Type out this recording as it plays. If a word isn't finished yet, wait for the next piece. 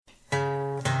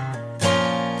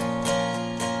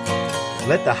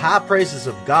Let the high praises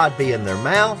of God be in their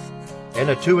mouth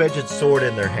and a two-edged sword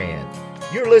in their hand.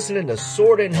 You're listening to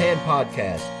Sword in Hand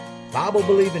Podcast,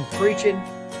 Bible-believing preaching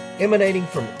emanating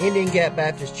from Indian Gap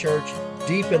Baptist Church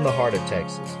deep in the heart of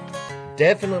Texas.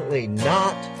 Definitely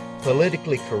not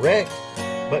politically correct,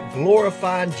 but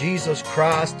glorifying Jesus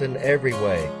Christ in every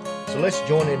way. So let's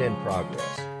join in progress.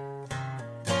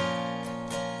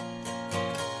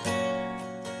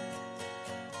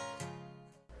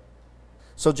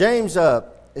 So James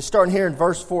is starting here in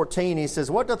verse 14. He says,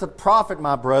 "What doth it profit,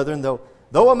 my brethren,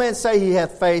 though a man say he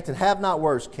hath faith and have not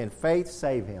works, can faith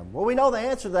save him?" Well, we know the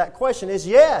answer to that question is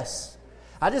yes.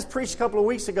 I just preached a couple of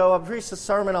weeks ago, I preached a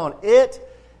sermon on "It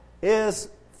is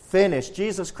finished."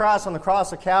 Jesus Christ on the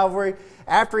cross of Calvary,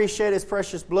 after He shed His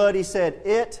precious blood, He said,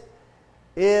 "It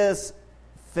is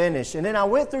finished." And then I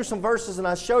went through some verses and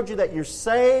I showed you that you're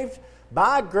saved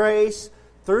by grace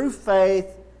through faith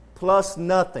plus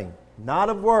nothing. Not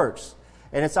of works.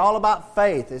 And it's all about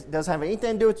faith. It doesn't have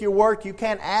anything to do with your work. You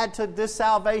can't add to this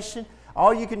salvation.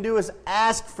 All you can do is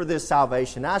ask for this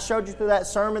salvation. Now, I showed you through that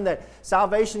sermon that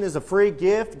salvation is a free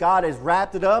gift. God has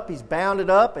wrapped it up. He's bound it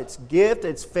up. It's gift.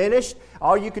 It's finished.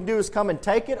 All you can do is come and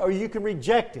take it, or you can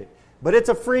reject it. But it's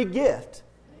a free gift.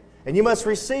 And you must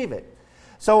receive it.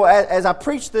 So as I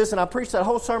preached this, and I preached that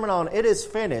whole sermon on "It is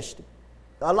finished,"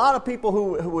 a lot of people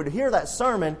who would hear that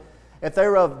sermon, if they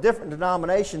were of different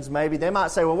denominations maybe, they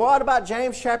might say, "Well, what about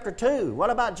James chapter 2?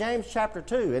 What about James chapter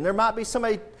 2? And there might be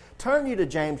somebody turn you to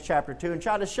James chapter 2 and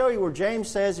try to show you where James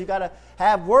says you got to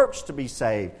have works to be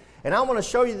saved. And I want to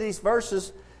show you these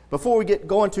verses before we get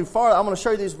going too far. I'm going to show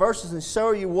you these verses and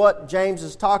show you what James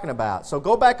is talking about. So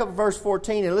go back up to verse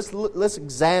 14 and let's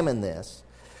examine this.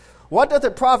 "What doth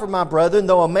it profit, my brethren,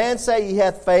 though a man say he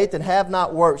hath faith and have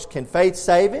not works? Can faith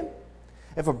save him?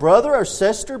 If a brother or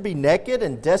sister be naked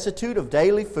and destitute of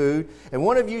daily food, and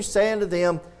one of you say unto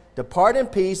them, Depart in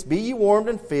peace, be ye warmed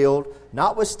and filled,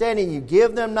 notwithstanding you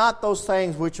give them not those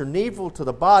things which are needful to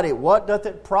the body, what doth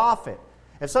it profit?"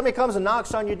 If somebody comes and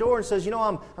knocks on your door and says,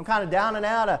 I'm kind of down and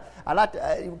out, I'd like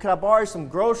to, can I borrow some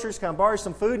groceries, can I borrow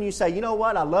some food? And you say, "You know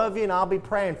what, I love you and I'll be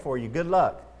praying for you, good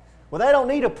luck." Well, they don't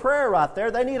need a prayer right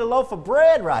there. They need a loaf of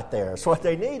bread right there. That's what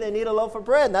they need. They need a loaf of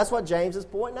bread. And that's what James is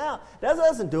pointing out. That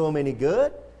doesn't do them any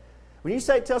good. When you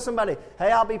tell somebody,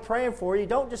 "Hey, I'll be praying for you,"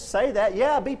 don't just say that.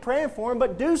 Yeah, be praying for them,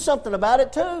 but do something about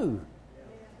it too.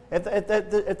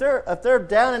 If they're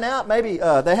down and out, maybe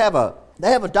they have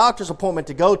a doctor's appointment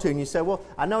to go to, and you say, "Well,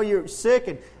 I know you're sick,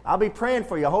 and I'll be praying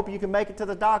for you. I hope you can make it to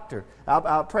the doctor.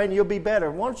 I'll pray and you'll be better."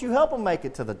 Why don't you help them make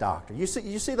it to the doctor? You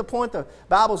see the point the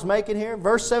Bible's making here?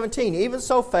 Verse 17, "Even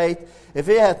so faith, if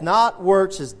it hath not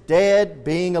works, is dead,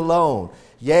 being alone.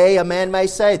 Yea, a man may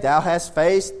say, Thou hast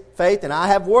faith, and I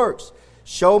have works.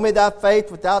 Show me thy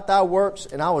faith without thy works,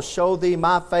 and I will show thee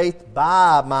my faith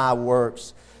by my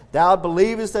works. Thou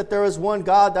believest that there is one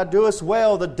God, thou doest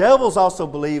well. The devils also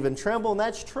believe and tremble," and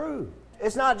that's true.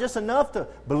 It's not just enough to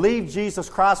believe Jesus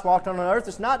Christ walked on the earth.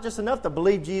 It's not just enough to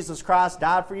believe Jesus Christ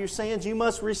died for your sins. You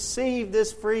must receive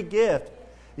this free gift.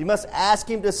 You must ask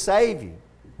Him to save you.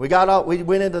 We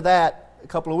went into that a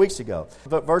couple of weeks ago.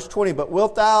 But verse 20, "But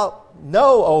wilt thou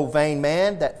know, O vain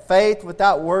man, that faith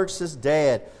without works is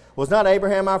dead? Was not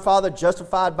Abraham our father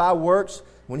justified by works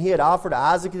when he had offered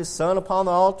Isaac his son upon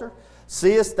the altar?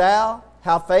 Seest thou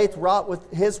how faith wrought with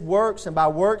his works, and by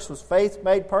works was faith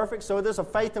made perfect?" So there's a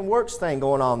faith and works thing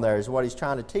going on there, is what he's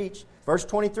trying to teach. Verse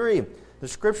 23, "The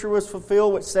scripture was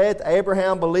fulfilled which saith,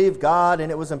 Abraham believed God, and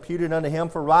it was imputed unto him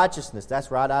for righteousness." That's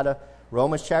right out of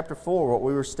Romans chapter 4, what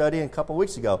we were studying a couple of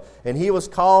weeks ago. "And he was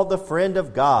called the friend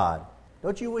of God."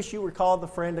 Don't you wish you were called the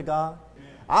friend of God?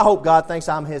 I hope God thinks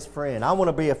I'm His friend. I want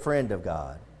to be a friend of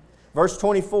God. Verse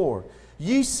 24,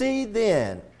 "Ye see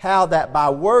then how that by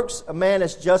works a man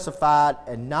is justified,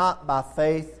 and not by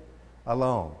faith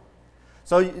alone."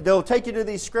 So they'll take you to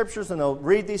these scriptures, and they'll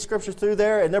read these scriptures through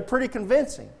there, and they're pretty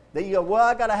convincing. That you go, "Well,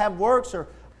 I got to have works."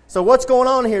 So what's going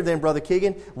on here then, Brother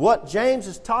Keegan? What James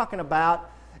is talking about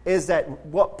is that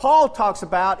what Paul talks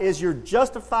about is you're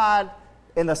justified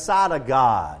in the sight of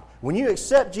God. When you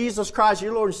accept Jesus Christ,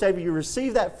 your Lord and Savior, you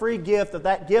receive that free gift of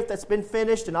that gift that's been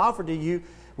finished and offered to you.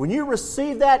 When you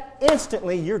receive that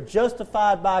instantly, you're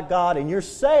justified by God and you're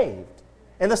saved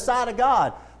in the sight of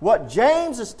God. What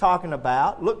James is talking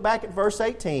about, look back at verse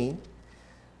 18.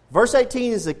 Verse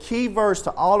 18 is the key verse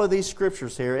to all of these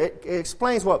scriptures here. It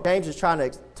explains what James is trying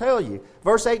to tell you.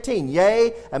 Verse 18,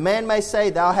 "Yea, a man may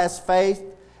say, Thou hast faith,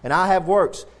 and I have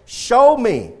works. Show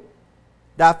me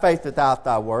thy faith without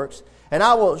thy works, and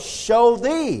I will show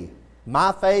thee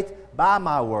my faith by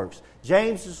my works."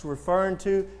 James is referring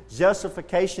to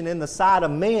justification in the sight of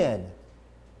men.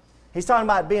 He's talking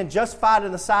about being justified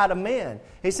in the sight of men.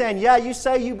 He's saying, yeah, you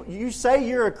say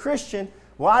you're a Christian.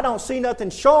 Well, I don't see nothing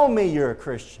showing me you're a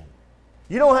Christian.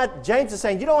 James is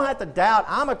saying, you don't have to doubt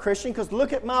I'm a Christian because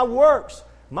look at my works.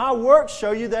 My works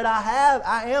show you that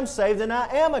I am saved and I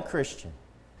am a Christian.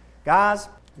 Guys,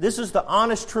 this is the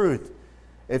honest truth.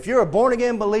 If you're a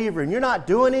born-again believer and you're not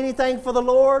doing anything for the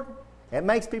Lord, it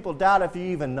makes people doubt if you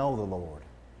even know the Lord.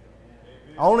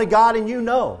 Only God and you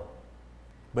know.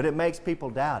 But it makes people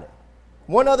doubt it.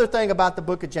 One other thing about the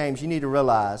book of James you need to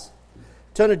realize.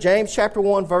 Turn to James chapter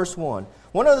 1, verse 1.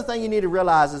 One other thing you need to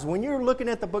realize is when you're looking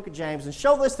at the book of James, and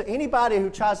show this to anybody who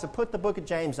tries to put the book of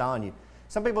James on you.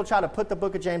 Some people try to put the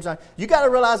book of James on. You got to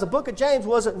realize the book of James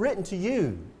wasn't written to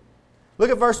you. Look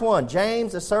at verse 1.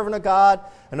 James, a servant of God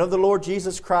and of the Lord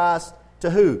Jesus Christ, to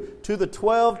who? To the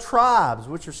 12 tribes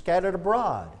which are scattered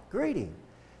abroad. Greeting.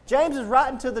 James is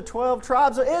writing to the 12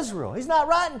 tribes of Israel. He's not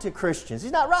writing to Christians.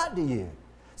 He's not writing to you.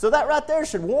 So that right there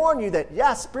should warn you that,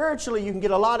 yeah, spiritually you can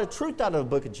get a lot of truth out of the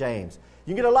book of James.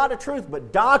 You can get a lot of truth,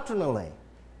 but doctrinally,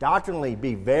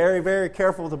 be very, very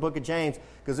careful with the book of James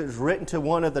because it was written to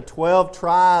one of the 12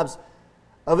 tribes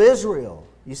of Israel.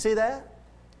 You see that?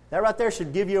 That right there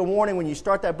should give you a warning when you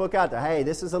start that book out that, hey,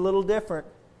 this is a little different.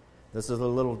 This is a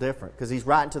little different because he's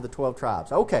writing to the 12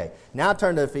 tribes. Okay, now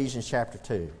turn to Ephesians chapter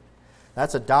 2.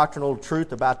 That's a doctrinal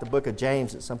truth about the book of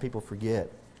James that some people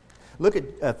forget. Look at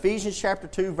Ephesians chapter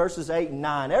 2, verses 8 and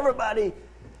 9. Everybody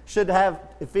should have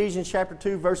Ephesians chapter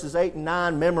 2, verses 8 and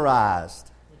 9 memorized.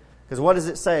 Because what does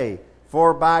it say?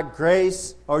 For by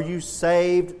grace are you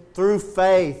saved through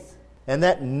faith, and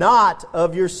that not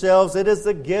of yourselves, it is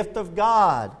the gift of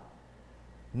God.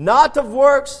 Not of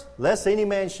works, lest any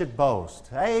man should boast.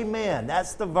 Amen.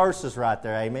 That's the verses right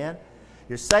there. Amen.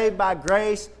 You're saved by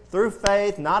grace through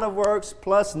faith, not of works,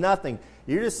 plus nothing.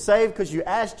 You're just saved because you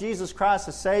asked Jesus Christ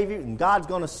to save you, and God's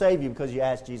going to save you because you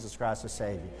asked Jesus Christ to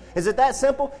save you. Is it that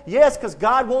simple? Yes, because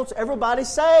God wants everybody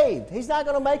saved. He's not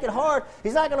going to make it hard.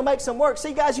 He's not going to make some work.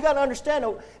 See, guys, you got to understand,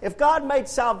 if God made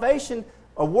salvation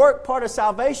a work part of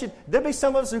salvation, there'd be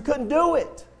some of us who couldn't do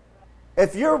it.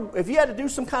 If you had to do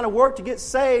some kind of work to get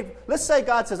saved, let's say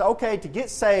God says, okay, to get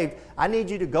saved, I need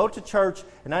you to go to church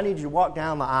and I need you to walk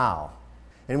down the aisle.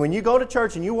 And when you go to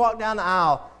church and you walk down the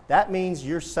aisle, that means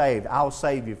you're saved. I'll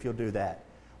save you if you'll do that.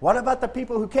 What about the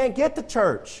people who can't get to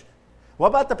church? What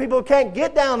about the people who can't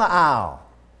get down the aisle?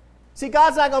 See,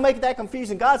 God's not going to make it that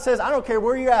confusing. God says, I don't care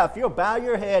where you're at. If you'll bow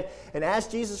your head and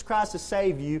ask Jesus Christ to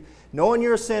save you, knowing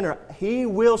you're a sinner, He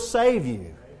will save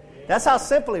you. That's how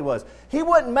simple He was. He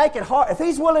wouldn't make it hard. If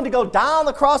He's willing to go down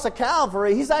the cross of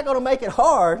Calvary, He's not going to make it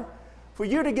hard for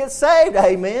you to get saved.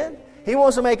 Amen. He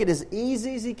wants to make it as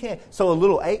easy as He can. So a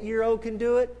little 8-year-old can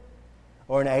do it,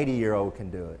 or an 80-year-old can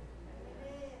do it.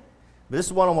 But this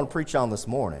is what I want to preach on this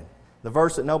morning. The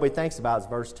verse that nobody thinks about is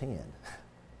verse 10.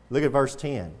 Look at verse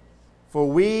 10. For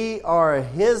we are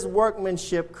His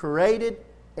workmanship, created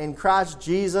in Christ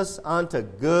Jesus unto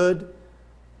good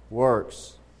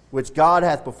works, which God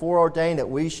hath before ordained that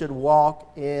we should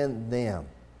walk in them.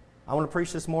 I want to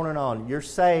preach this morning on, you're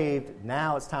saved,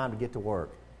 now it's time to get to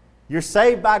work. You're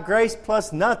saved by grace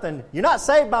plus nothing. You're not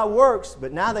saved by works,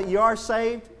 but now that you are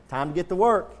saved, time to get to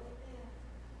work.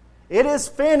 It is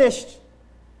finished.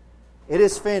 It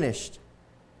is finished.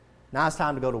 Now it's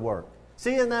time to go to work.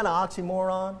 See, isn't that an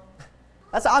oxymoron?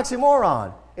 That's an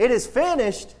oxymoron. It is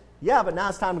finished. Yeah, but now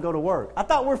it's time to go to work. I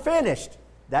thought we're finished.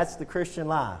 That's the Christian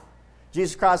life.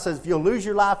 Jesus Christ says, if you'll lose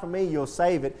your life for me, you'll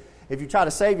save it. If you try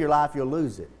to save your life, you'll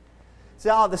lose it. See,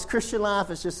 this Christian life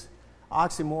is just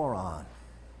oxymoron.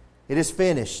 It is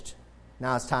finished.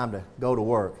 Now it's time to go to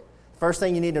work. First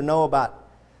thing you need to know about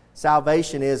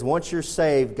salvation is once you're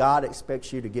saved, God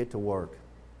expects you to get to work.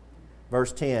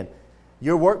 Verse 10,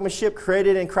 your workmanship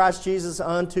created in Christ Jesus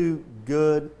unto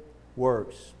good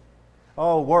works.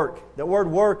 Oh, work. The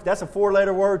word work, that's a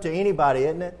 4-letter word to anybody,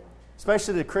 isn't it?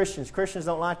 Especially the Christians. Christians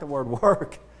don't like the word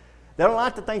work. They don't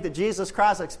like to think that Jesus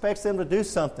Christ expects them to do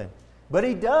something. But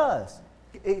He does.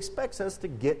 He expects us to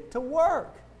get to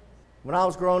work. When I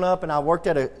was growing up and I worked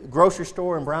at a grocery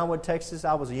store in Brownwood, Texas,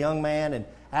 I was a young man and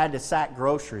I had to sack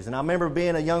groceries. And I remember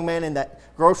being a young man in that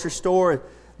grocery store.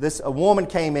 A woman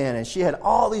came in and she had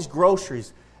all these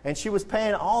groceries. And she was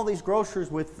paying all these groceries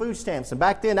with food stamps. And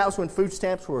back then, that was when food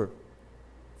stamps were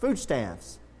food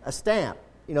stamps. A stamp,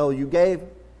 you gave.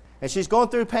 And she's going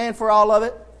through paying for all of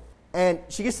it. And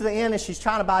she gets to the end and she's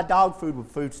trying to buy dog food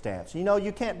with food stamps.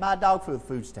 You can't buy dog food with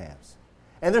food stamps.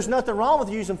 And there's nothing wrong with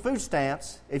using food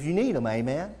stamps if you need them,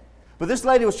 amen? But this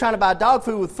lady was trying to buy dog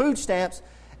food with food stamps.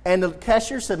 And the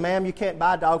cashier said, ma'am, you can't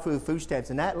buy dog food with food stamps.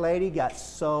 And that lady got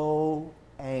so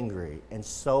angry and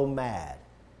so mad.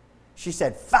 She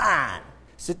said, fine.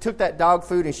 She took that dog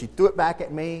food and she threw it back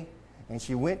at me, and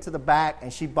she went to the back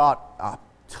and she bought a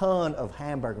ton of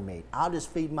hamburger meat. I'll just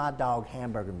feed my dog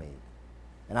hamburger meat.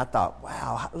 And I thought,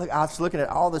 wow, look, I was looking at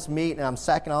all this meat, and I'm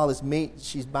sacking all this meat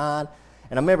she's buying.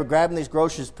 And I remember grabbing these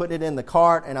groceries, putting it in the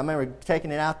cart, and I remember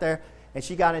taking it out there, and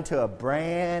she got into a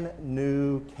brand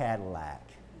new Cadillac.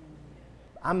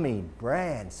 I mean,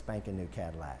 brand spanking new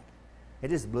Cadillac. It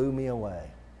just blew me away.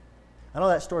 I know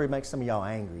that story makes some of y'all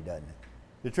angry, doesn't it?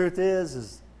 The truth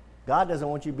is God doesn't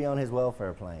want you to be on His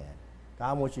welfare plan.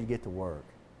 God wants you to get to work.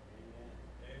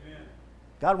 Amen.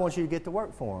 God wants you to get to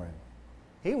work for Him.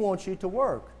 He wants you to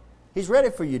work. He's ready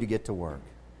for you to get to work.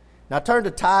 Now turn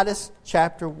to Titus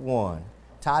chapter 1.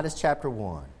 Titus chapter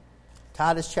 1.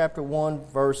 Titus chapter 1,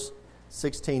 verse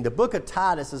 16. The book of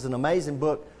Titus is an amazing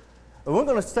book. And we're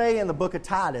going to stay in the book of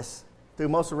Titus through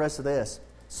most of the rest of this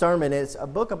sermon. It's a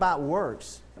book about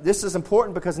works. This is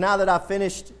important because now that I've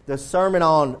finished the sermon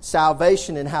on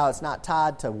salvation and how it's not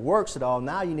tied to works at all,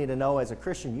 now you need to know as a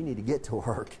Christian you need to get to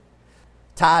work.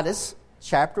 Titus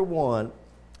chapter 1,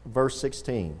 verse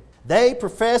 16. They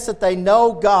profess that they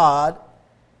know God,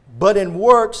 but in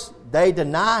works they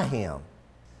deny Him,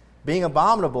 being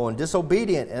abominable and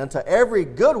disobedient, and unto every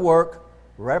good work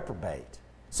reprobate.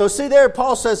 So see there,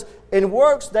 Paul says, in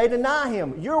works they deny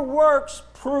Him. Your works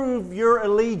prove your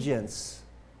allegiance.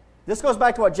 This goes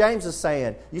back to what James is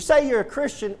saying. You say you're a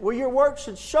Christian, well, your works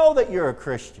should show that you're a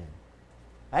Christian.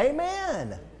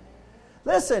 Amen.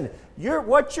 Listen,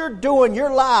 what you're doing,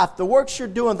 your life, the works you're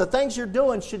doing, the things you're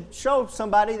doing should show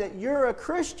somebody that you're a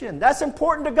Christian. That's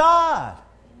important to God.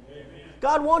 Amen.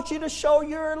 God wants you to show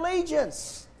your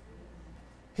allegiance.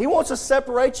 He wants to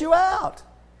separate you out.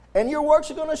 And your works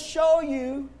are going to show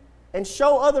you and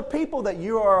show other people that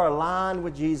you are aligned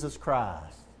with Jesus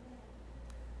Christ.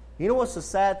 You know what's the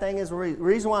sad thing is? The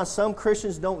reason why some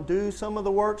Christians don't do some of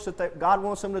the works that God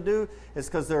wants them to do is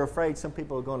because they're afraid some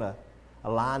people are going to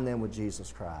align them with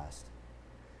Jesus Christ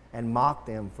and mock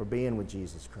them for being with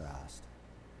Jesus Christ.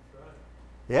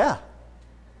 Yeah.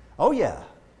 Oh, yeah.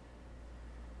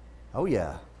 Oh,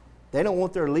 yeah. They don't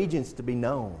want their allegiance to be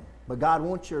known, but God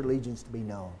wants your allegiance to be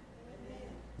known.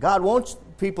 God wants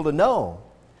people to know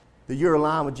that you're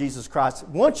aligned with Jesus Christ.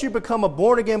 Once you become a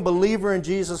born-again believer in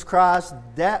Jesus Christ,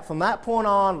 from that point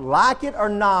on, like it or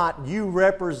not, you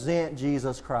represent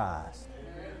Jesus Christ.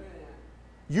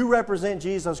 You represent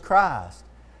Jesus Christ.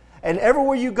 And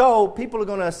everywhere you go, people are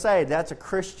going to say, that's a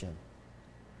Christian.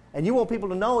 And you want people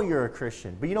to know you're a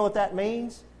Christian. But you know what that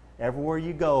means? Everywhere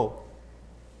you go,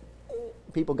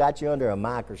 people got you under a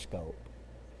microscope.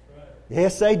 Right.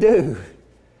 Yes, they do.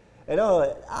 And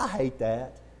I hate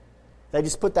that. They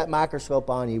just put that microscope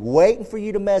on you, waiting for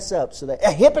you to mess up. So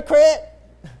a hypocrite?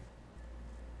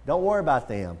 Don't worry about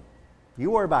them.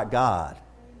 You worry about God.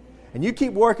 And you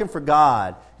keep working for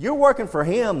God. You're working for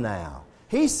Him now.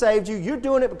 He saved you. You're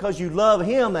doing it because you love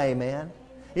Him, amen.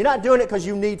 You're not doing it because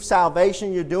you need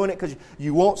salvation. You're doing it because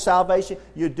you want salvation.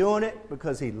 You're doing it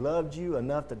because He loved you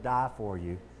enough to die for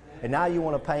you. And now you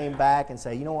want to pay Him back and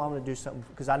say, you know what, I'm going to do something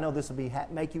because I know this will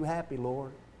make you happy,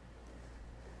 Lord.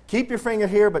 Keep your finger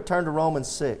here, but turn to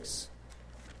Romans 6.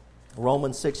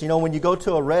 Romans 6. You know, when you go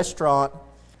to a restaurant,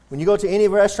 when you go to any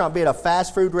restaurant, be it a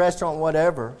fast food restaurant,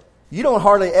 whatever, you don't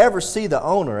hardly ever see the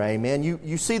owner, amen.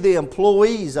 You see the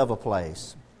employees of a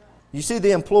place. You see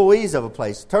the employees of a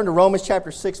place. Turn to Romans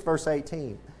chapter 6, verse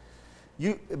 18.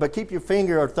 But keep your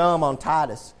finger or thumb on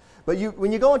Titus. But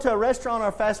when you go into a restaurant or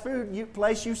a fast food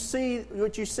place, you see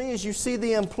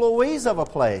the employees of a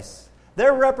place.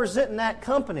 They're representing that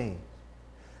company.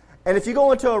 And if you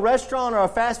go into a restaurant or a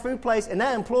fast food place and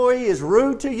that employee is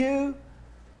rude to you,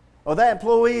 or that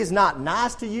employee is not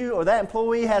nice to you, or that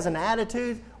employee has an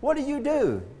attitude, what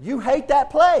do? You hate that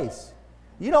place.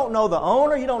 You don't know the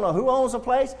owner, you don't know who owns the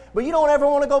place, but you don't ever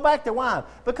want to go back there. Why?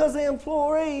 Because the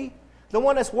employee, the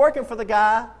one that's working for the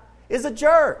guy, is a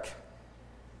jerk.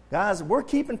 Guys, we're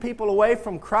keeping people away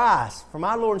from Christ, from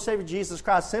our Lord and Savior Jesus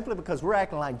Christ, simply because we're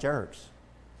acting like jerks.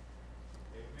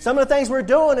 Amen. Some of the things we're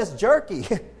doing is jerky.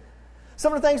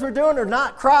 Some of the things we're doing are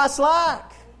not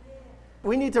Christ-like.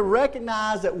 We need to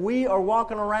recognize that we are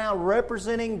walking around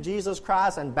representing Jesus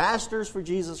Christ, ambassadors for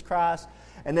Jesus Christ,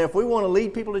 and that if we want to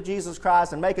lead people to Jesus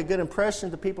Christ and make a good impression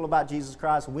to people about Jesus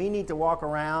Christ, we need to walk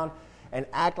around and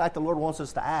act like the Lord wants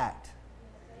us to act.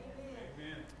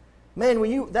 Amen.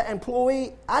 Man, that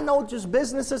employee, I know just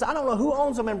businesses, I don't know who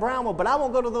owns them in Brownville, but I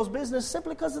won't go to those businesses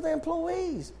simply because of the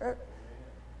employees.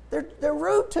 They're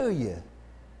rude to you.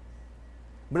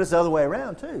 But it's the other way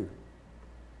around, too.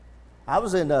 I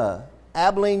was in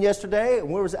Abilene yesterday,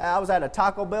 and I was at a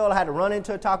Taco Bell. I had to run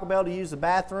into a Taco Bell to use the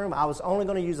bathroom. I was only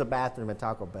going to use a bathroom at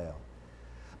Taco Bell.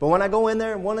 But when I go in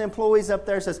there and one of the employees up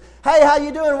there says, "Hey, how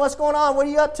you doing? What's going on? What are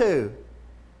you up to?"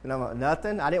 And I'm like,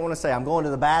 "Nothing." I didn't want to say, "I'm going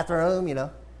to the bathroom,"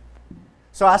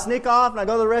 So I sneak off and I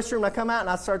go to the restroom and I come out and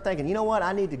I start thinking, you know what?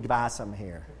 I need to buy something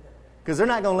here because they're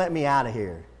not going to let me out of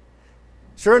here.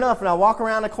 Sure enough, and I walk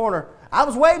around the corner. "I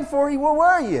was waiting for you. Where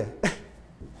were you?"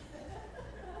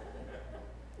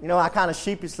 I kind of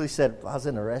sheepishly said, "I was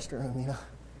in the restroom,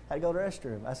 Had to go to the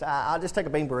restroom." I said, "I'll just take a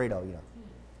bean burrito,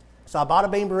 So I bought a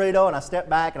bean burrito and I stepped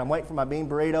back and I'm waiting for my bean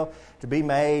burrito to be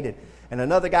made. And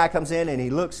another guy comes in and he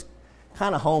looks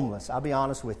kind of homeless, I'll be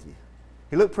honest with you.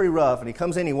 He looked pretty rough, and he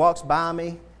comes in, he walks by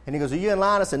me, and he goes, "Are you in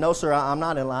line?" I said, "No, sir, I'm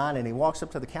not in line." And he walks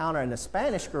up to the counter, and the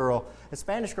Spanish girl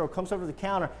comes over to the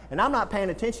counter, and I'm not paying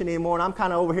attention anymore, and I'm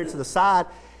kind of over here to the side.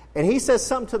 And he says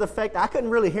something to the effect, I couldn't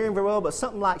really hear him very well, but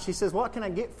something like, she says, "What can I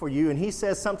get for you?" And he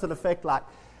says something to the effect like,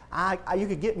 you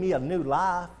could get me a new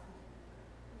life.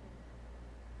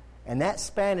 And that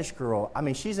Spanish girl,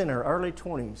 she's in her early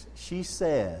 20s, she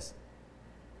says,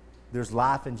 "There's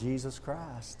life in Jesus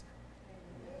Christ."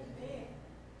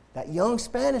 That young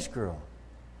Spanish girl.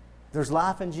 There's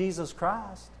life in Jesus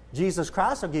Christ. Jesus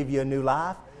Christ will give you a new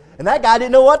life. And that guy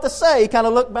didn't know what to say. He kind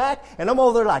of looked back, and I'm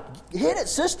over there like, "Hit it,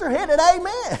 sister, hit it, amen."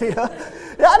 I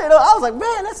didn't know. I was like,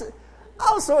 man,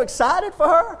 I was so excited for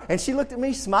her. And she looked at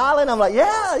me smiling. I'm like,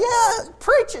 yeah,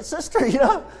 preach it, sister,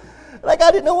 Like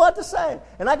I didn't know what to say.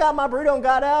 And I got my burrito and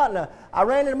got out, and I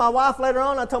ran into my wife later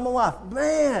on. I told my wife,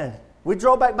 man, we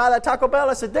drove back by that Taco Bell.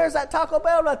 I said, "There's that Taco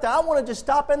Bell right there. I want to just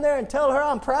stop in there and tell her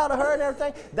I'm proud of her and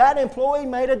everything." That employee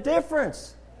made a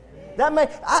difference. Now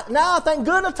I think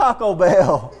good of Taco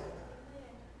Bell.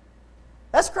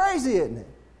 That's crazy, isn't it?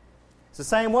 It's the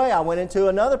same way. I went into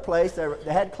another place that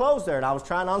had clothes there, and I was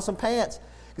trying on some pants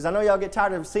because I know y'all get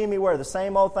tired of seeing me wear the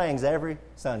same old things every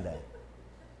Sunday.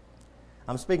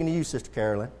 I'm speaking to you, Sister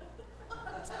Carolyn.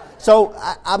 So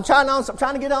I'm trying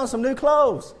to get on some new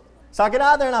clothes. So I get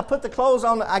out there and I put the clothes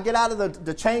on. I get out of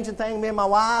the changing thing, me and my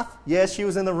wife. Yes, she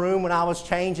was in the room when I was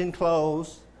changing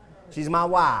clothes. She's my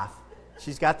wife.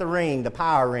 She's got the ring, the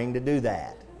power ring to do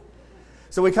that.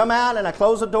 So we come out and I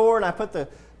close the door and I put the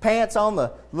pants on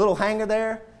the little hanger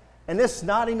there. And this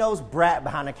snotty-nosed brat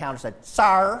behind the counter said,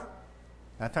 "Sir."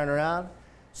 And I turned around.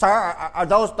 "Sir, are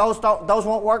those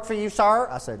won't work for you, sir?"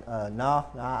 I said, No,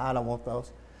 I don't want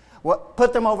those." "Well,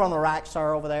 put them over on the rack,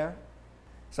 sir, over there."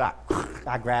 So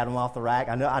I grabbed them off the rack.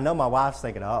 I know my wife's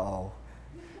thinking, uh-oh.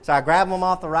 So I grabbed them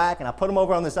off the rack and I put them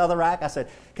over on this other rack. I said,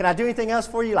 "Can I do anything else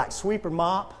for you, like sweep or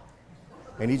mop?"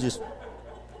 And he just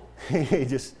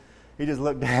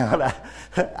looked down.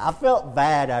 I felt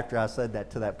bad after I said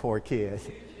that to that poor kid.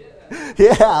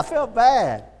 Yeah, I felt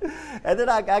bad. And then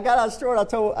I got out of the store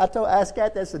and I asked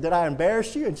Kat, I said, "Did I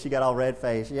embarrass you?" And she got all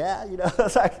red-faced. "Yeah, I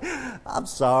was like, I'm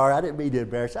sorry. I didn't mean to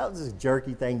embarrass you. That was just a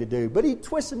jerky thing to do." But he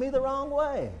twisted me the wrong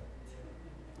way.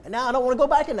 And now I don't want to go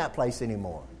back in that place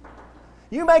anymore.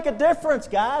 You make a difference,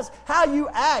 guys. How you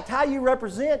act, how you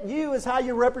represent you is how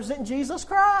you represent Jesus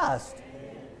Christ.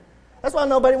 That's why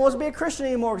nobody wants to be a Christian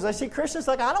anymore, because they see Christians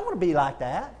like, I don't want to be like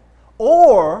that.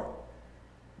 Or,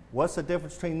 what's the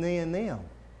difference between me and them?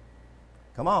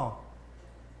 Come on.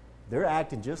 They're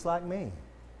acting just like me.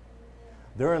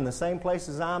 They're in the same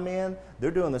places I'm in.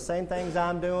 They're doing the same things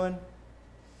I'm doing.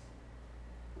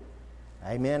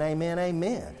 Amen, amen,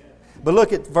 amen. But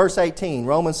look at verse 18,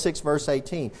 Romans 6, verse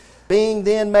 18. "Being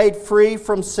then made free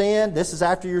from sin," this is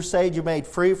after you're saved, you're made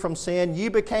free from sin, "you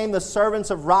became the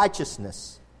servants of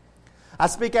righteousness. I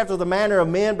speak after the manner of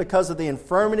men because of the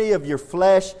infirmity of your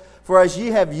flesh. For as ye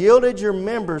have yielded your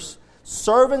members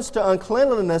servants to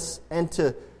uncleanliness and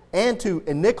to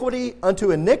iniquity unto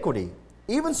iniquity,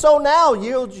 even so now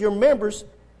yield your members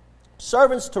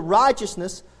servants to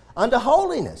righteousness unto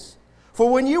holiness.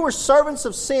 For when you were servants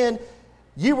of sin,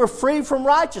 you were free from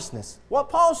righteousness." What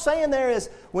Paul's saying there is,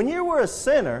 when you were a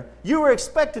sinner, you were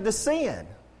expected to sin.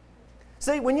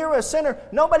 See, when you were a sinner,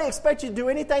 nobody expects you to do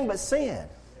anything but sin.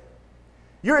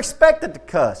 You're expected to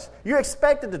cuss. You're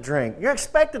expected to drink. You're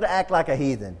expected to act like a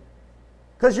heathen.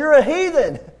 Because you're a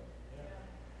heathen.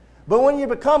 But when you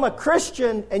become a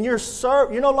Christian and you're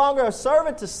no longer a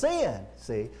servant to sin,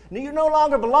 see? You no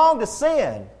longer belong to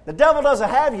sin. The devil doesn't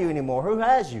have you anymore. Who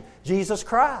has you? Jesus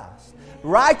Christ.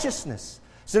 Righteousness.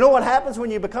 So you know what happens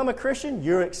when you become a Christian?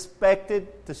 You're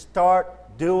expected to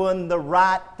start doing the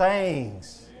right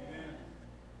things.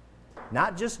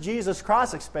 Not just Jesus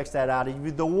Christ expects that out of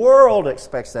you. The world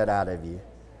expects that out of you.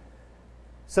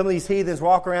 Some of these heathens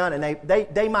walk around and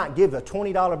they might give a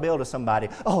 $20 bill to somebody.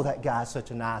 "Oh, that guy's such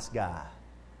a nice guy."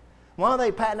 Why are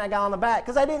they patting that guy on the back?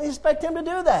 Because they didn't expect him to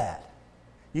do that.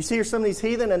 You see some of these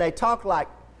heathen and they talk like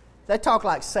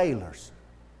sailors.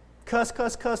 Cuss,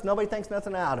 cuss, cuss. Nobody thinks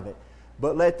nothing out of it.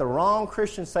 But let the wrong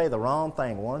Christian say the wrong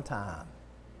thing one time.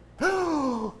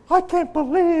 I can't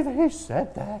believe he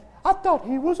said that. I thought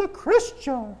he was a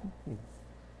Christian.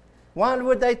 Why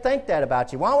would they think that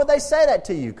about you? Why would they say that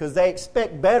to you? Because they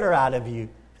expect better out of you.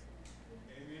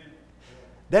 Amen.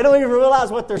 They don't even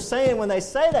realize what they're saying when they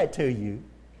say that to you.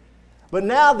 But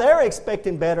now they're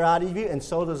expecting better out of you, and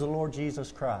so does the Lord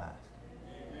Jesus Christ.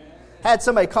 Amen. Had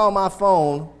somebody call my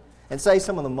phone and say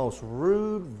some of the most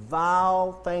rude,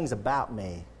 vile things about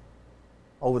me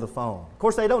over the phone. Of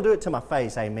course, they don't do it to my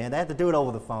face, amen. They have to do it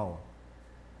over the phone.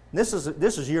 This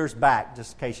is years back,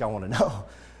 just in case y'all want to know.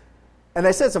 And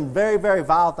they said some very, very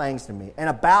vile things to me, and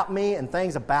about me, and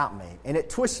things about me. And it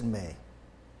twisted me.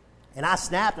 And I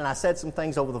snapped, and I said some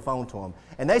things over the phone to them.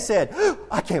 And they said,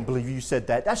 I can't believe you said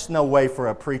that. That's no way for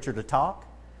a preacher to talk.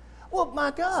 Well,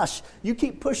 my gosh, you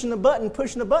keep pushing the button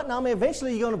on me,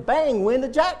 eventually you're going to win the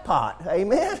jackpot.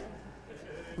 Amen?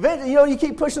 You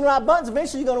keep pushing the right buttons,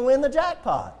 eventually you're going to win the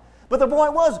jackpot. But the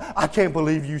point was, I can't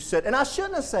believe you said, and I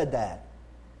shouldn't have said that.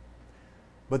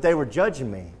 But they were judging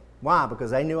me. Why?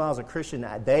 Because they knew I was a Christian.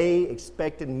 They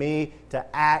expected me to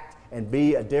act and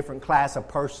be a different class of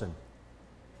person.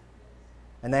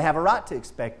 And they have a right to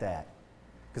expect that.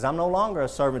 Because I'm no longer a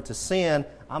servant to sin.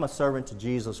 I'm a servant to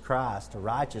Jesus Christ, to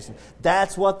righteousness.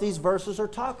 That's what these verses are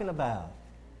talking about.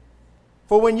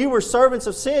 For when you were servants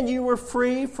of sin, you were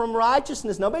free from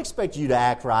righteousness. Nobody expects you to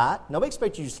act right. Nobody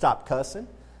expects you to stop cussing.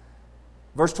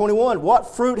 Verse 21,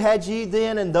 what fruit had ye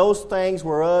then in those things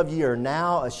whereof ye are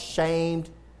now ashamed?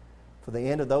 For the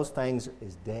end of those things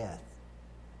is death.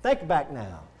 Think back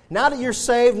now. Now that you're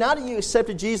saved, now that you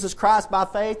accepted Jesus Christ by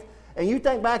faith, and you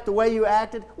think back the way you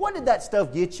acted, what did that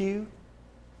stuff get you?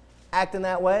 Acting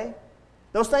that way?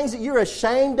 Those things that you're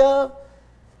ashamed of?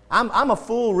 I'm a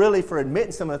fool really for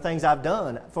admitting some of the things I've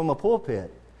done from a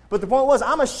pulpit. But the point was,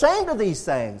 I'm ashamed of these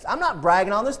things. I'm not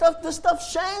bragging on this stuff. This stuff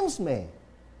shames me.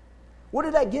 What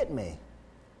did that get me?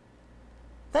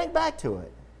 Think back to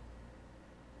it.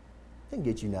 It didn't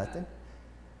get you nothing.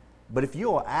 But if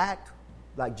you'll act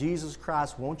like Jesus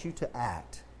Christ wants you to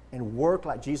act and work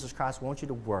like Jesus Christ wants you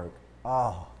to work,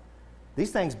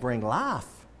 these things bring life.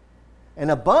 An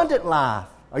abundant life.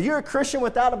 Are you a Christian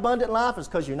without abundant life? It's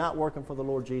because you're not working for the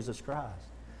Lord Jesus Christ.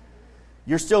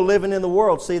 You're still living in the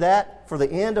world. See that? For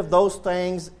the end of those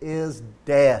things is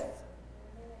death.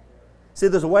 See,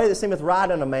 there's a way that seemeth right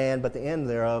unto man, but the end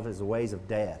thereof is the ways of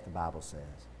death, the Bible says.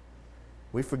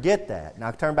 We forget that.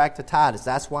 Now turn back to Titus.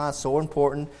 That's why it's so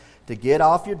important to get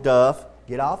off your duff,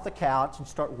 get off the couch, and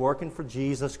start working for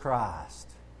Jesus Christ.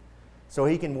 So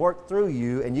He can work through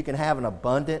you and you can have an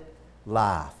abundant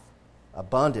life.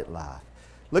 Abundant life.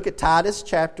 Look at Titus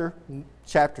chapter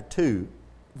 2,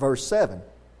 verse 7.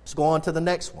 Let's go on to the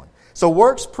next one. So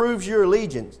works proves your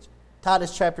allegiance.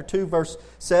 Titus chapter 2, verse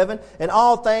 7. In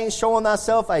all things showing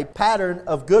thyself a pattern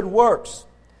of good works,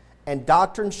 and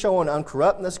doctrine showing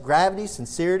uncorruptness, gravity,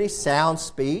 sincerity, sound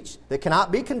speech, that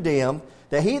cannot be condemned,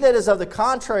 that he that is of the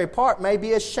contrary part may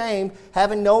be ashamed,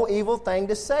 having no evil thing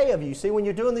to say of you. See, when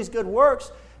you're doing these good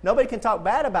works, nobody can talk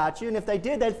bad about you, and if they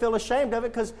did, they'd feel ashamed of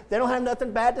it because they don't have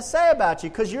nothing bad to say about you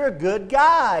because you're a good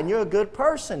guy and you're a good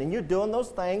person and you're doing those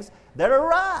things that are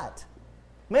right.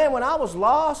 Man, when I was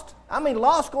lost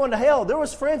lost going to hell, there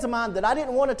was friends of mine that I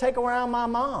didn't want to take around my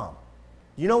mom.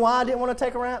 You know why I didn't want to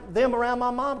take them around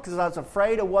my mom? Because I was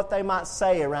afraid of what they might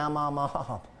say around my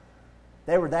mom.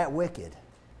 They were that wicked.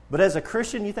 But as a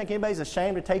Christian, you think anybody's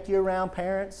ashamed to take you around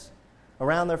parents,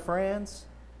 around their friends?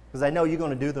 Because they know you're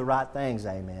going to do the right things,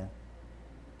 amen.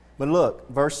 But look,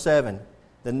 verse 7.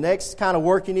 The next kind of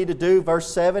work you need to do,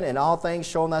 verse 7, in all things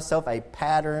showing thyself a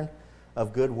pattern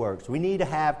of good works. We need to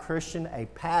have, Christian, a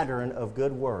pattern of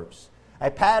good works.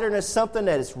 A pattern is something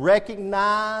that is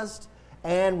recognized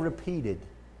and repeated.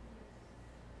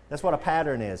 That's what a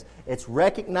pattern is. It's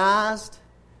recognized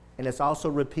and it's also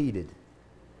repeated.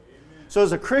 Amen. So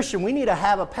as a Christian, we need to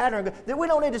have a pattern. We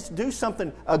don't need to do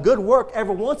something, a good work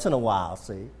every once in a while,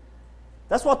 see.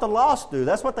 That's what the lost do.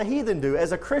 That's what the heathen do.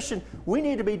 As a Christian, we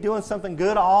need to be doing something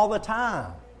good all the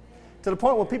time. To the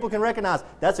point where people can recognize,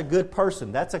 that's a good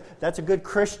person. That's a good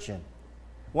Christian.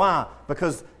 Why?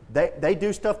 Because they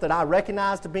do stuff that I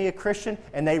recognize to be a Christian,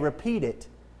 and they repeat it.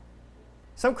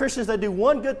 Some Christians, they do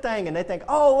one good thing, and they think,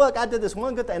 oh, look, I did this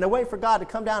one good thing. And they wait for God to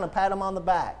come down and pat them on the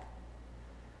back.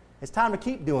 It's time to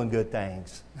keep doing good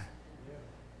things.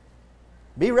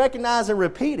 Be recognized and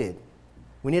repeated.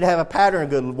 We need to have a pattern of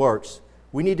good works.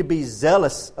 We need to be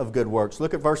zealous of good works.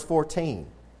 Look at verse 14.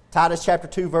 Titus chapter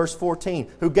 2, verse 14.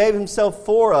 Who gave Himself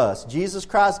for us. Jesus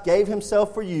Christ gave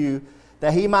Himself for you,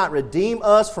 that He might redeem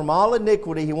us from all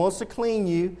iniquity. He wants to clean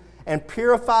you and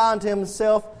purify unto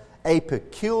Himself a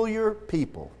peculiar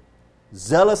people.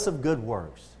 zealous of good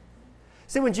works.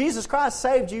 See, when Jesus Christ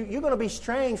saved you, you're going to be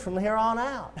strange from here on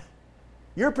out.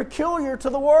 You're peculiar to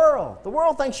the world. The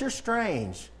world thinks you're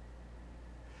strange.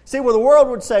 See, where the world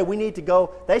would say, we need to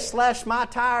go, they slashed my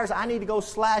tires, I need to go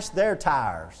slash their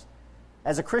tires.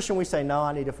 As a Christian, we say, no,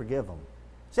 I need to forgive them.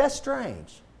 See, that's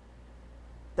strange.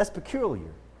 That's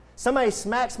peculiar. Somebody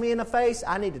smacks me in the face,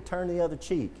 I need to turn the other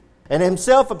cheek. And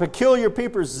himself a peculiar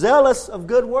people, zealous of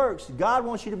good works. God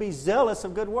wants you to be zealous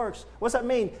of good works. What's that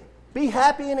mean? Be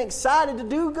happy and excited to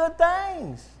do good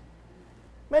things.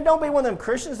 Man, don't be one of them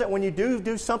Christians that when you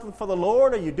do something for the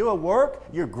Lord or you do a work,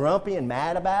 you're grumpy and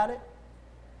mad about it.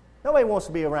 Nobody wants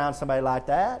to be around somebody like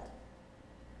that.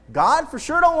 God for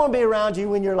sure don't want to be around you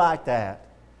when you're like that.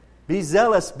 Be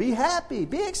zealous, be happy,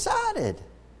 be excited.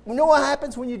 You know what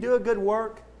happens when you do a good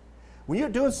work? When you're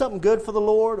doing something good for the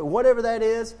Lord or whatever that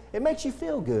is, it makes you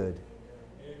feel good.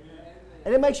 Amen.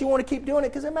 And it makes you want to keep doing it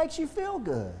because it makes you feel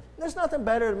good. There's nothing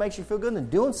better that makes you feel good than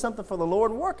doing something for the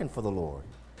Lord and working for the Lord.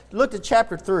 Look at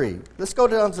chapter 3. Let's go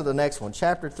down to the next one.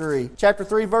 Chapter 3. Chapter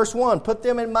 3, verse 1. Put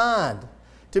them in mind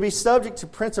to be subject to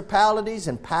principalities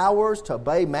and powers, to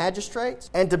obey magistrates,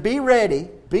 and to be ready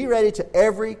to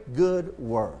every good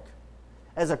work.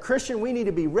 As a Christian, we need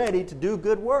to be ready to do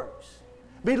good works.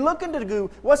 Be looking to do,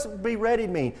 what's be ready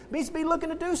mean? It means be looking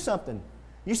to do something.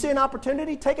 You see an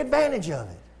opportunity, take advantage of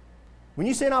it. When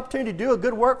you see an opportunity to do a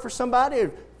good work for somebody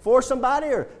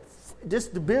or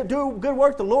just to do good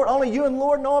work the Lord, only you and the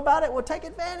Lord know about it, well, take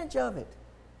advantage of it.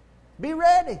 Be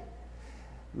ready.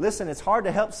 Listen, it's hard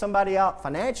to help somebody out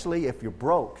financially if you're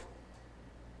broke.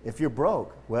 If you're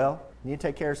broke, well, you need to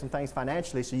take care of some things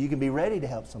financially so you can be ready to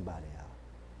help somebody out.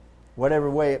 Whatever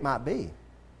way it might be.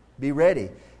 Be ready.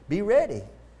 Be ready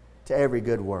to every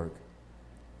good work.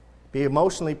 Be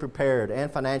emotionally prepared and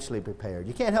financially prepared.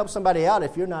 You can't help somebody out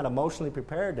if you're not emotionally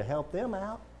prepared to help them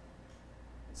out.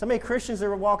 So many Christians that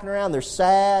are walking around, they're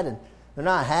sad and they're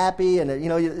not happy and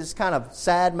it's kind of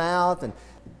sad mouth. And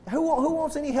who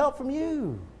wants any help from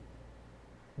you?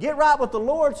 Get right with the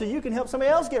Lord so you can help somebody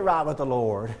else get right with the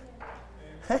Lord.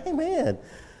 Amen.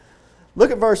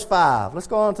 Look at verse 5. Let's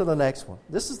go on to the next one.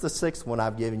 This is the sixth one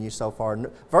I've given you so far.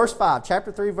 Verse 5,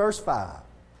 chapter 3, verse 5.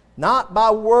 Not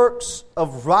by works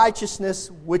of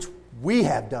righteousness which we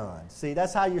have done. See,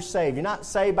 that's how you're saved. You're not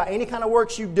saved by any kind of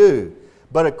works you do.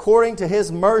 But according to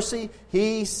His mercy,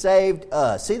 He saved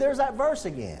us. See, there's that verse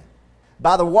again.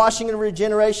 By the washing and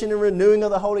regeneration and renewing of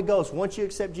the Holy Ghost. Once you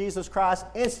accept Jesus Christ,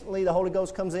 instantly the Holy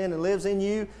Ghost comes in and lives in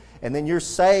you. And then you're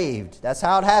saved. That's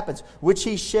how it happens. Which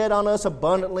He shed on us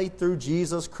abundantly through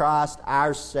Jesus Christ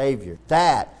our Savior.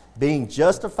 That, being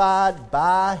justified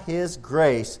by His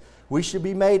grace, we should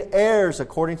be made heirs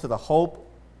according to the hope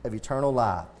of eternal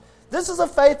life. This is a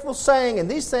faithful saying, and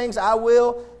these things I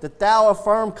will that thou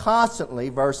affirm constantly,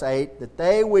 verse 8, that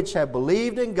they which have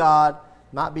believed in God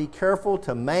might be careful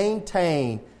to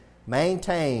maintain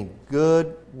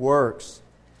good works.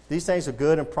 These things are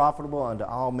good and profitable unto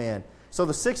all men. So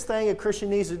the sixth thing a Christian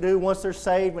needs to do once they're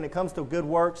saved when it comes to good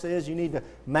works is you need to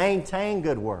maintain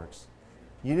good works.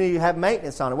 You need to have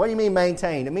maintenance on it. What do you mean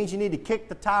maintain? It means you need to kick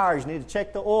the tires. You need to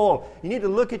check the oil. You need to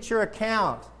look at your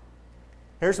account.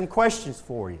 Here's some questions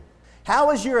for you.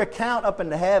 How is your account up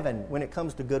into heaven when it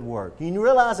comes to good work? You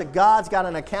realize that God's got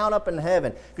an account up in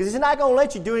heaven because He's not going to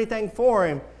let you do anything for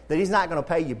Him that He's not going to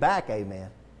pay you back, amen.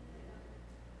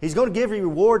 He's going to give you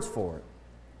rewards for it.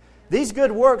 These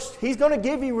good works, He's going to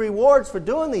give you rewards for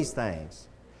doing these things.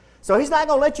 So He's not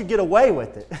going to let you get away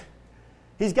with it.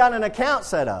 He's got an account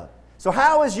set up. So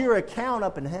how is your account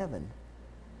up in heaven?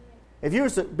 If you were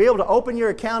to be able to open your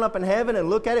account up in heaven and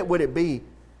look at it, would it be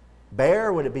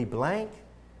bare? Would it be blank?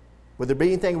 Would there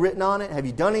be anything written on it? Have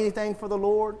you done anything for the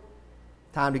Lord?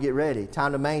 Time to get ready.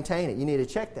 Time to maintain it. You need to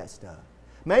check that stuff.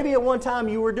 Maybe at one time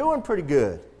you were doing pretty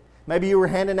good. Maybe you were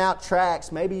handing out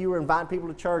tracts. Maybe you were inviting people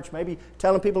to church. Maybe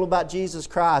telling people about Jesus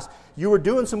Christ. You were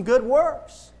doing some good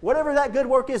works. Whatever that good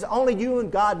work is, only you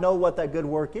and God know what that good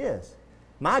work is.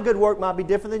 My good work might be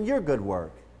different than your good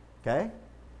work. Okay?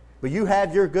 But you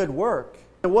have your good work.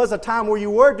 There was a time where you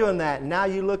were doing that, and now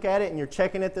you look at it and you're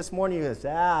checking it this morning. You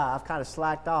say, I've kind of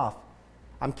slacked off.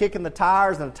 I'm kicking the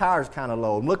tires, and the tire's kind of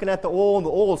low. I'm looking at the oil, and the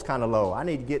oil's kind of low. I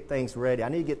need to get things ready. I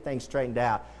need to get things straightened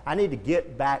out. I need to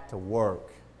get back to work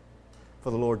for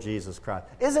the Lord Jesus Christ.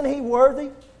 Isn't He worthy?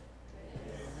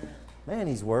 Man,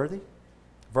 He's worthy.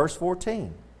 Verse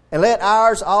 14. And let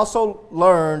ours also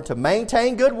learn to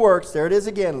maintain good works. There it is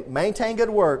again. Maintain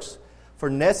good works for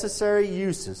necessary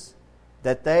uses,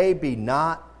 that they be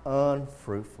not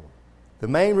unfruitful. The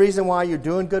main reason why you're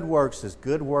doing good works is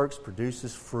good works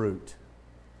produces fruit.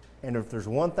 And if there's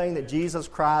one thing that Jesus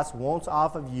Christ wants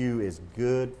off of you is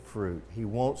good fruit. He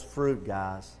wants fruit,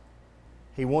 guys.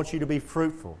 He wants you to be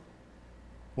fruitful.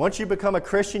 Once you become a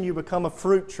Christian, you become a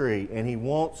fruit tree, and He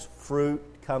wants fruit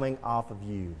coming off of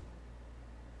you.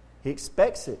 He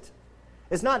expects it.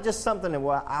 It's not just something that,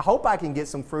 well, I hope I can get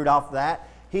some fruit off of that.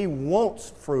 He wants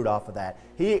fruit off of that.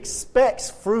 He expects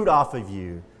fruit off of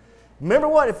you. Remember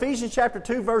what Ephesians chapter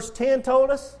 2, verse 10 told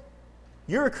us?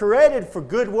 You're created for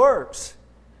good works.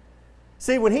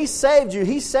 See, when He saved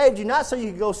you not so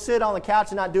you could go sit on the couch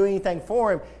and not do anything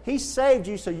for Him. He saved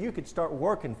you so you could start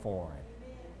working for Him.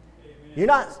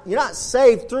 You're not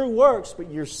saved through works,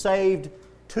 but you're saved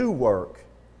to work.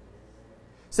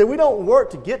 See, we don't work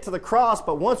to get to the cross,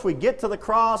 but once we get to the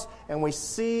cross and we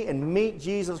see and meet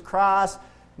Jesus Christ,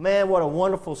 man, what a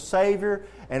wonderful Savior.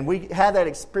 And we have that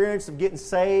experience of getting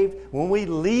saved. When we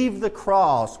leave the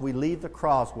cross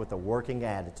with a working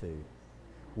attitude.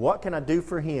 What can I do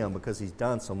for Him because He's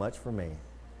done so much for me?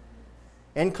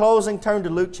 In closing, turn to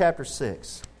Luke chapter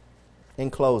 6. In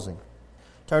closing,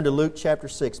 turn to Luke chapter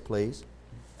 6, please.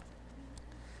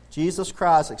 Jesus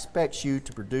Christ expects you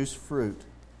to produce fruit.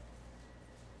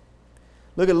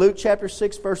 Look at Luke chapter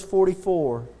 6, verse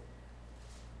 44.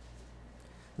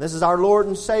 This is our Lord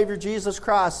and Savior Jesus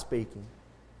Christ speaking.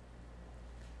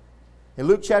 In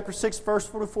Luke chapter 6, verse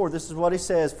 44, this is what He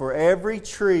says, "For every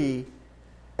tree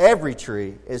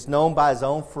is known by its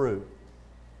own fruit."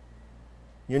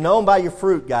 You're known by your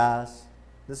fruit, guys.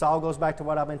 This all goes back to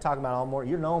what I've been talking about all morning.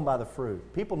 You're known by the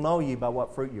fruit. People know you by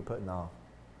what fruit you're putting off.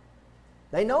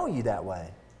 They know you that way.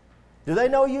 Do they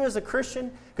know you as a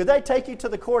Christian? Could they take you to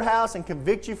the courthouse and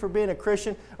convict you for being a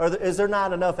Christian? Or is there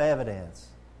not enough evidence?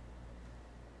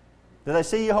 Do they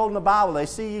see you holding the Bible? Do they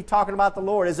see you talking about the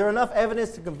Lord? Is there enough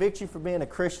evidence to convict you for being a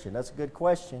Christian? That's a good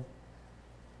question.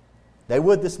 They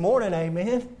would this morning,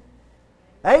 amen?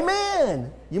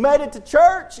 Amen! You made it to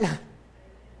church?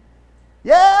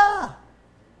 Yeah!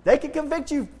 They could convict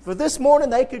you. For this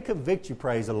morning, they could convict you,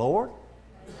 praise the Lord.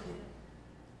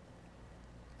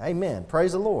 Amen.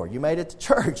 Praise the Lord. You made it to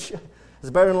church.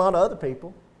 It's better than a lot of other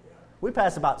people. We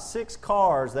passed about 6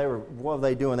 cars. What were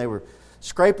they doing? They were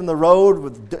scraping the road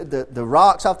with the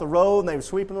rocks off the road, and they were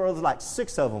sweeping the road. There was like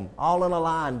 6 of them, all in a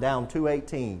line down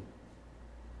 218.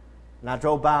 And I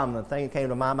drove by them, and the thing that came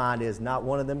to my mind is not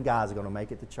one of them guys are going to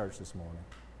make it to church this morning.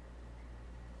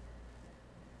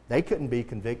 They couldn't be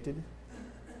convicted.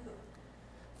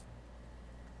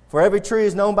 For every tree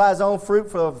is known by its own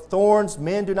fruit, for of thorns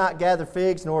men do not gather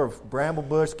figs, nor of bramble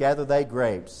bush gather they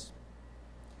grapes.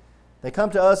 They come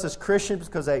to us as Christians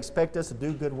because they expect us to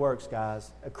do good works,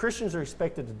 guys. Christians are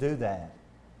expected to do that.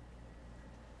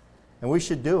 And we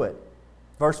should do it.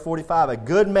 Verse 45, a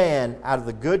good man out of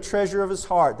the good treasure of his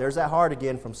heart, there's that heart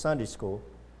again from Sunday school.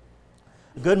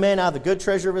 A good man out of the good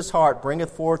treasure of his heart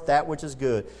bringeth forth that which is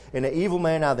good. And an evil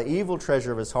man out of the evil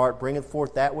treasure of his heart bringeth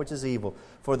forth that which is evil.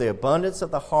 For the abundance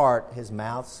of the heart his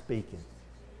mouth speaketh.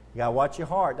 You got to watch your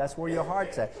heart. That's where your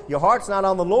heart's at. Your heart's not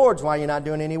on the Lord's while you're not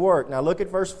doing any work. Now look at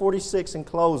verse 46 in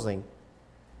closing.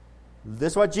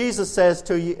 This is what Jesus says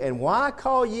to you. And why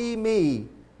call ye me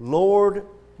Lord,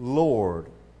 Lord,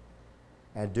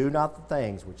 and do not the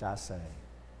things which I say?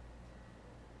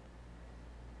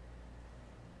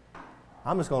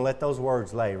 I'm just going to let those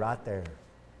words lay right there.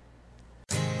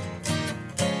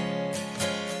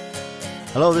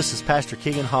 Hello, this is Pastor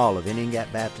Keegan Hall of Indian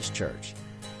Gap Baptist Church.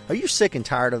 Are you sick and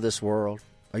tired of this world?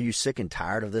 Are you sick and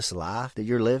tired of this life that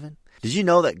you're living? Did you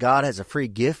know that God has a free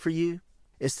gift for you?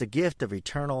 It's the gift of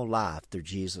eternal life through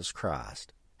Jesus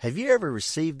Christ. Have you ever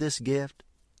received this gift?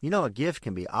 You know, a gift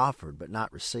can be offered but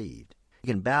not received. You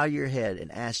can bow your head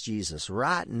and ask Jesus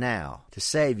right now to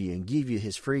save you and give you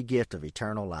His free gift of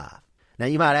eternal life. Now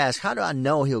you might ask, how do I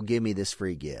know He'll give me this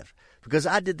free gift? Because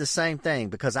I did the same thing,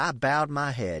 because I bowed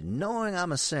my head knowing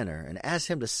I'm a sinner and asked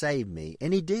Him to save me,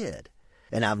 and He did.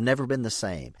 And I've never been the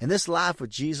same. And this life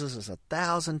with Jesus is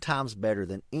 1,000 times better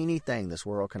than anything this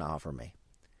world can offer me.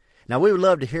 Now we would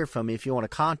love to hear from you if you want to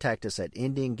contact us at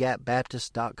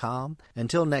IndianGapBaptist.com.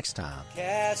 Until next time.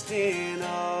 Casting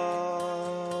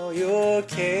all your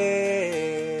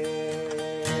care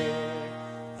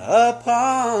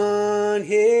upon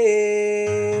Him.